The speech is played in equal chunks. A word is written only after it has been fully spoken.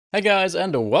Hey guys,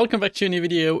 and welcome back to a new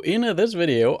video. In this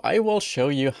video, I will show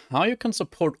you how you can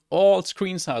support all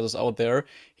screen sizes out there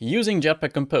using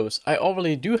Jetpack Compose. I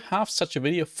already do have such a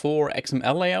video for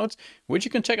XML layouts, which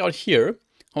you can check out here.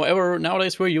 However,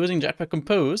 nowadays we're using Jetpack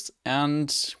Compose,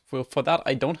 and for that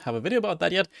I don't have a video about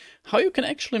that yet. How you can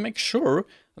actually make sure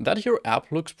that your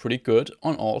app looks pretty good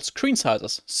on all screen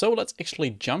sizes. So let's actually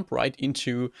jump right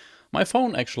into my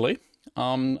phone actually.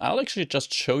 I'll actually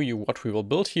just show you what we will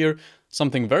build here.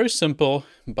 Something very simple,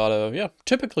 but yeah,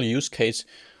 typical use case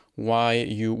why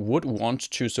you would want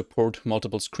to support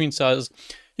multiple screen sizes.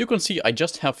 You can see I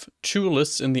just have two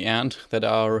lists in the end that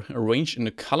are arranged in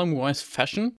a column-wise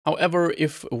fashion. However,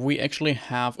 if we actually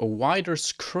have a wider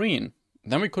screen,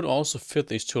 then we could also fit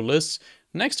these two lists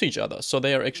next to each other. So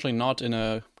they are actually not in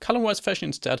a column-wise fashion,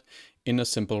 instead in a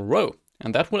simple row.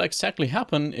 And that will exactly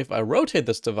happen if I rotate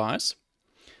this device.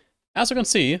 As you can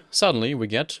see, suddenly we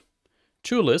get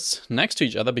two lists next to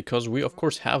each other because we of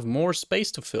course have more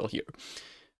space to fill here.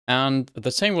 And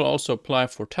the same will also apply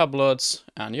for tablets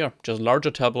and yeah, just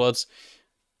larger tablets.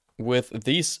 With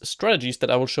these strategies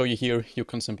that I will show you here, you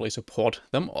can simply support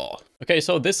them all. Okay,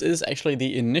 so this is actually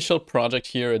the initial project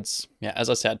here. It's, yeah, as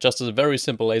I said, just a very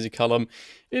simple lazy column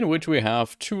in which we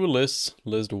have two lists,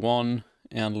 list 1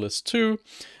 and list 2,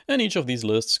 and each of these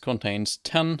lists contains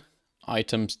 10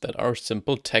 items that are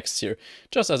simple text here,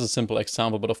 just as a simple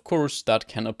example, but of course that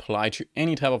can apply to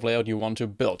any type of layout you want to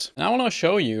build. Now I want to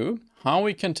show you how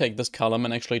we can take this column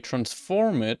and actually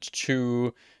transform it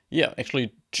to, yeah,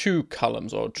 actually two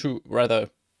columns, or two,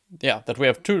 rather, yeah, that we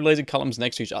have two lazy columns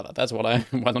next to each other. That's what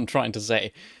I'm trying to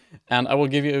say. And I will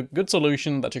give you a good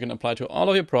solution that you can apply to all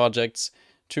of your projects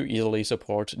to easily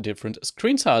support different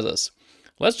screen sizes.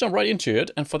 Let's jump right into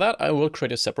it, and for that I will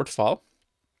create a separate file.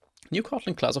 New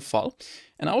Kotlin class of file,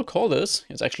 and I will call this,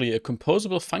 it's actually a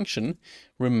composable function,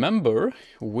 remember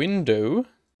window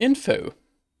info.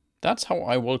 That's how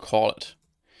I will call it.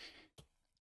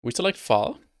 We select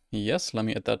file. Yes, let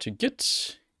me add that to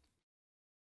Git.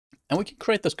 And we can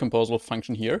create this composable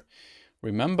function here.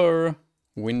 Remember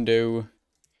window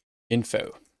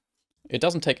info. It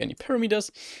doesn't take any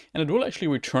parameters, and it will actually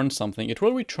return something. It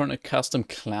will return a custom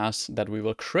class that we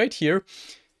will create here.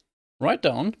 Right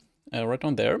down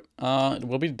there, it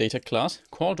will be the data class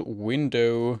called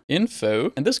window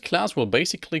info. And this class will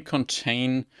basically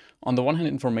contain, on the one hand,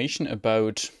 information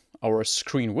about our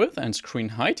screen width and screen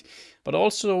height, but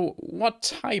also what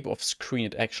type of screen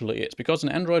it actually is. Because in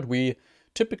Android, we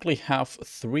typically have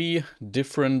three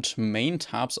different main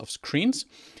types of screens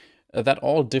that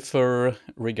all differ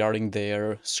regarding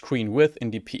their screen width in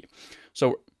dp.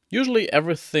 So usually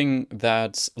everything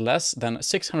that's less than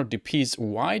 600 dps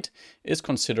wide is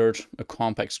considered a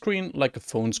compact screen, like a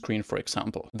phone screen, for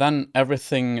example. Then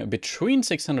everything between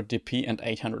 600 dp and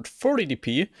 840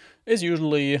 dp is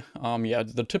usually yeah,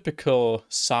 the typical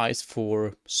size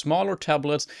for smaller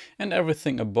tablets, and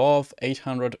everything above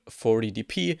 840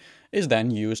 dp is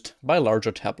then used by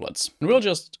larger tablets. And we'll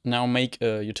just now make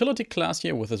a utility class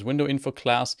here with this window info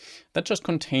class that just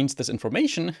contains this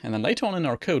information, and then later on in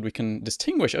our code we can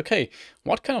distinguish, okay,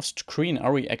 what kind of screen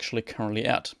are we actually currently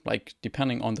at, like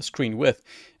depending on the screen width.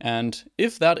 And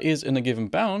if that is in a given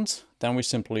bounds, then we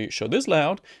simply show this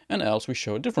layout, and else we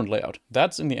show a different layout.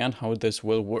 That's in the end how this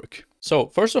will work. So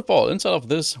first of all, inside of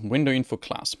this window info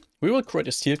class, we will create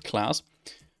a sealed class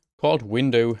called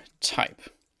window type.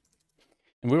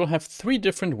 And we will have three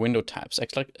different window types,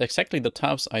 exactly the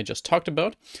types I just talked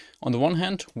about. On the one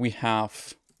hand, we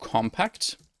have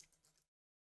compact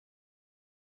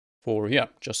for, yeah,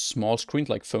 just small screens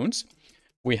like phones.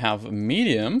 We have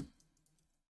medium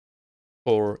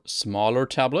for smaller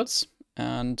tablets,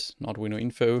 and not window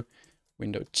info,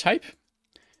 window type.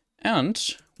 And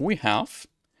we have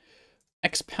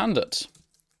expanded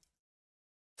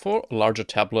for larger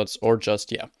tablets, or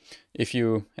just, yeah, if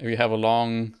you have a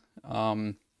long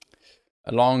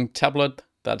tablet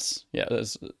that's, yeah,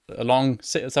 is a long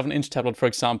 7-inch tablet, for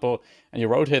example, and you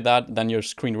rotate that, then your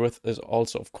screen width is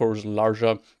also, of course,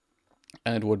 larger,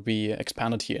 and it would be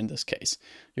expanded here in this case.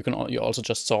 You also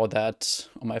just saw that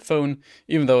on my phone.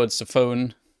 Even though it's a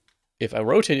phone, if I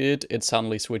rotate it, it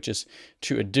suddenly switches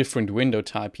to a different window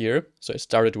type here. So it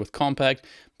started with compact,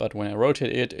 but when I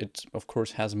rotate it, it of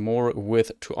course has more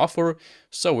width to offer.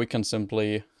 So we can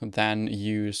simply then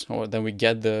use, or then we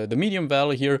get the medium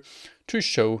value here to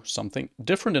show something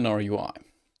different in our UI.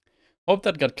 Hope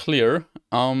that got clear.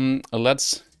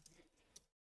 Let's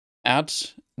add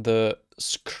the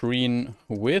screen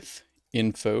width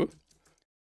info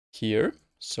here.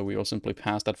 So we will simply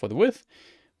pass that for the width.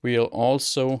 We'll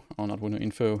also, oh, not window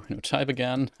info, window type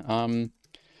again,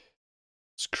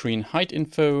 screen height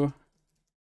info,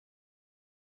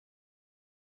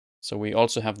 So we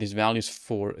also have these values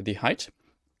for the height.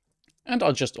 And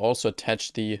I'll just also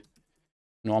attach the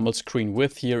normal screen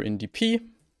width here in dp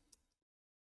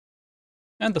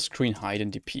and the screen height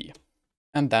in dp.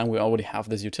 And then we already have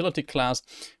this utility class,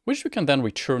 which we can then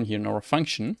return here in our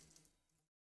function.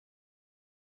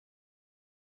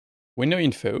 Window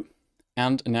info.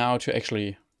 And now to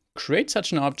actually create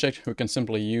such an object, we can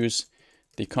simply use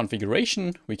the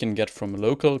configuration we can get from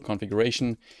local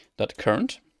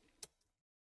configuration.current.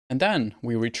 And then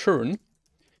we return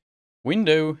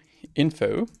window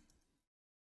info.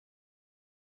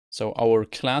 So our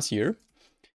class here.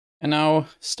 And now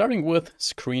starting with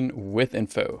screen width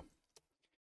info.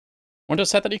 Want to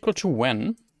set that equal to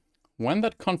when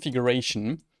that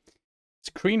configuration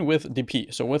screen width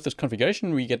dp. So with this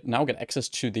configuration, we now get access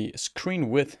to the screen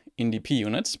width in dp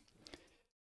units.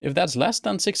 If that's less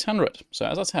than 600, so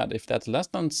as I said, if that's less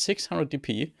than 600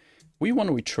 dp, we want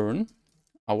to return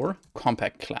our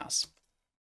compact class.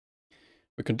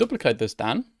 We can duplicate this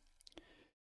then.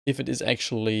 If it is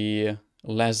actually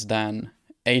less than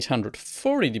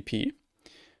 840 dp,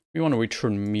 we want to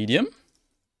return medium.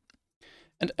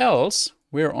 And else,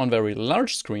 we're on very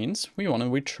large screens, we want to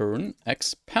return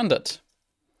expanded.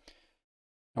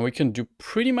 And we can do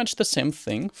pretty much the same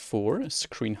thing for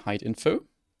screen height info.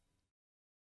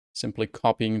 Simply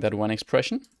copying that one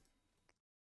expression.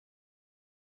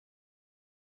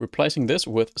 Replacing this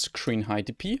with screen height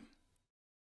dp.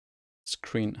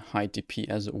 Screen height dp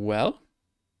as well.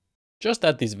 Just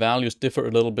that these values differ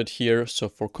a little bit here. So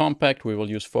for compact, we will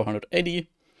use 480.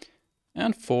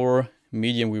 And for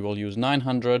medium, we will use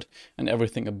 900. And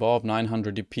everything above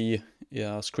 900 dp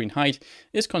screen height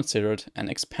is considered an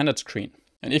expanded screen.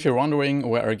 And if you're wondering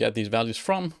where I get these values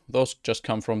from, those just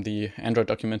come from the Android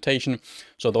documentation.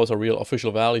 So those are real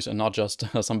official values and not just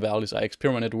some values I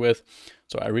experimented with.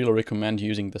 So I really recommend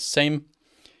using the same.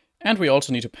 And we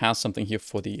also need to pass something here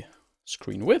for the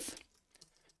screen width.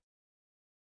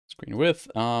 Screen width,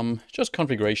 just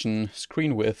configuration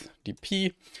screen width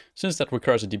dp. Since that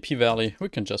requires a dp value, we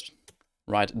can just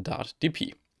write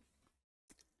 .dp.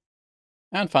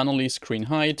 And finally, screen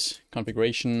height,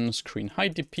 configuration, screen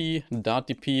height dp,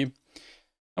 .dp.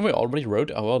 And we already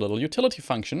wrote our little utility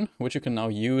function, which you can now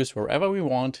use wherever we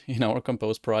want in our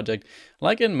Compose project,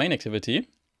 like in main activity.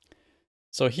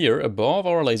 So here, above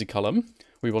our lazy column,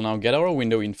 we will now get our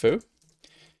window info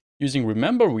using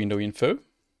remember window info.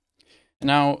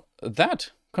 Now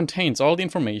that contains all the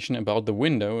information about the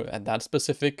window at that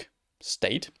specific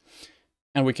state.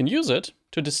 And we can use it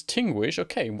to distinguish,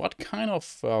 okay, what kind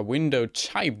of window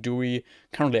type do we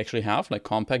currently actually have, like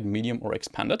compact, medium, or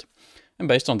expanded. And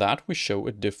based on that, we show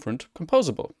a different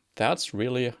composable. That's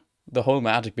really the whole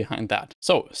magic behind that.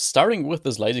 So starting with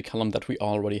this lazy column that we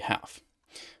already have.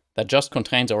 That just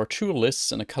contains our two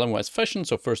lists in a column-wise fashion.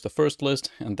 So first the first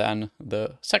list and then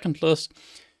the second list.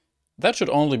 That should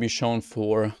only be shown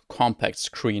for compact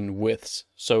screen widths.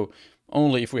 So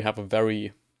only if we have a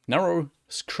very narrow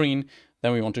screen,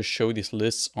 then we want to show these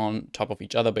lists on top of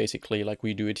each other, basically, like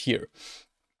we do it here.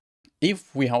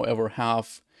 If we, however,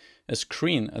 have a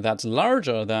screen that's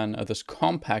larger than this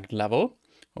compact level,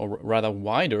 or rather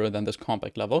wider than this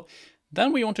compact level,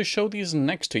 then we want to show these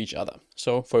next to each other.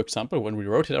 So, for example, when we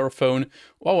rotate our phone,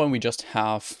 or when we just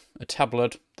have a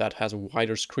tablet that has a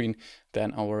wider screen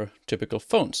than our typical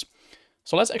phones.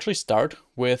 So let's actually start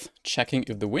with checking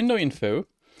if the window info,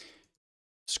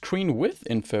 screen width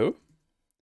info,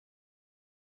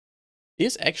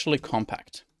 is actually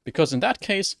compact, because in that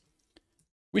case,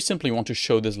 we simply want to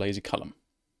show this lazy column.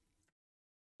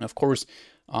 Of course,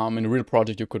 in a real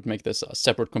project, you could make this a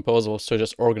separate composable, so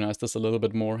just organize this a little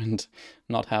bit more and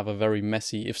not have a very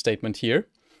messy if statement here.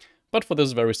 But for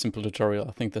this very simple tutorial,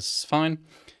 I think this is fine.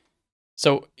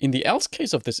 So in the else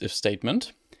case of this if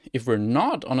statement, if we're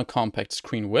not on a compact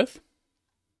screen width,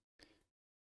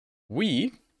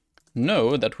 we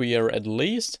know that we are at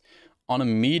least on a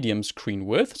medium screen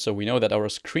width. So we know that our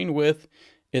screen width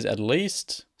is at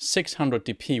least 600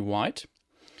 dp wide.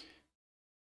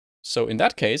 So in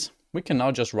that case, we can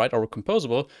now just write our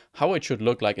composable how it should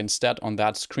look like instead on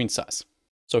that screen size.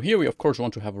 So here we of course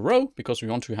want to have a row because we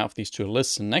want to have these two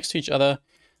lists next to each other.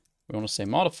 We want to say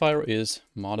modifier is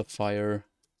modifier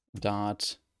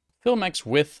dot fillmax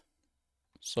width.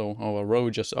 So our row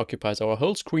just occupies our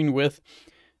whole screen width.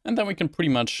 And then we can pretty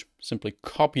much simply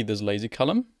copy this lazy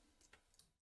column,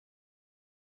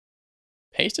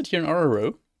 paste it here in our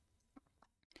row,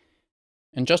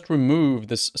 and just remove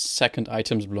this second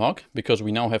items block because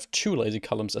we now have two lazy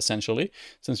columns essentially,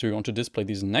 since we want to display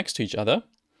these next to each other.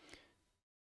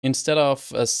 Instead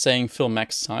of saying fill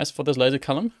max size for this lazy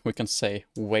column, we can say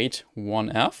weight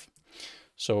 1f.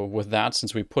 So with that,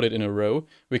 since we put it in a row,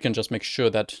 we can just make sure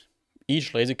that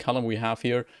each lazy column we have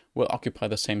here will occupy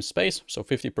the same space, so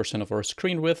 50% of our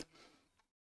screen width.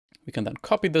 We can then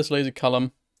copy this lazy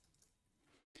column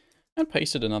and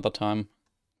paste it another time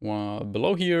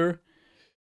below here.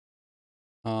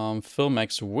 Fill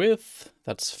max width,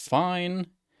 that's fine.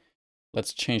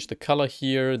 Let's change the color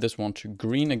here, this one to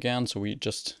green again, so we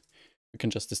can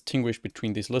just distinguish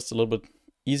between these lists a little bit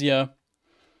easier.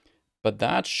 But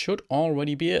that should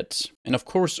already be it. And of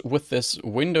course, with this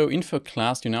window info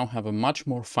class, you now have a much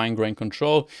more fine-grained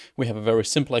control. We have a very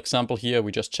simple example here.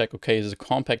 We just check, okay, this is a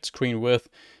compact screen width.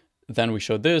 Then we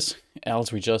show this,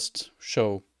 else we just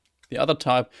show the other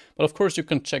type. But of course, you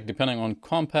can check, depending on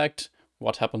compact,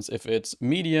 what happens if it's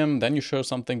medium, then you show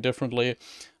something differently.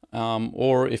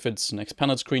 Or if it's an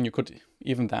expanded screen, you could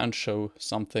even then show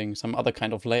some other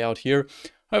kind of layout here.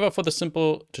 However, for the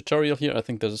simple tutorial here, I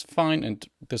think this is fine and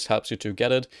this helps you to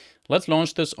get it. Let's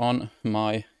launch this on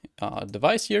my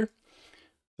device here.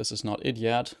 This is not it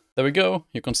yet. There we go.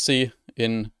 You can see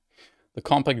in the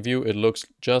compact view, it looks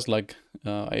just like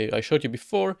I showed you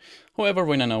before. However,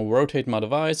 when I now rotate my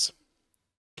device,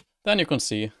 then you can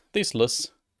see these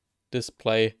lists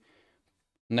display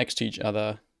next to each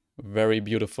other very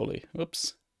beautifully.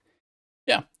 Oops.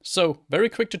 Yeah, so very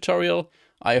quick tutorial.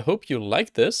 I hope you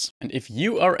like this. And if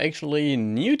you are actually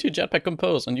new to Jetpack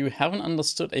Compose and you haven't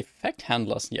understood effect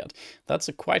handlers yet, that's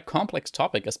a quite complex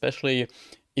topic, especially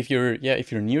if you're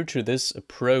new to this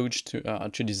approach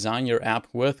to design your app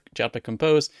with Jetpack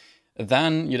Compose.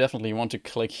 Then you definitely want to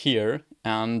click here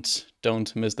and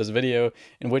don't miss this video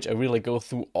in which I really go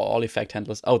through all effect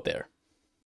handlers out there.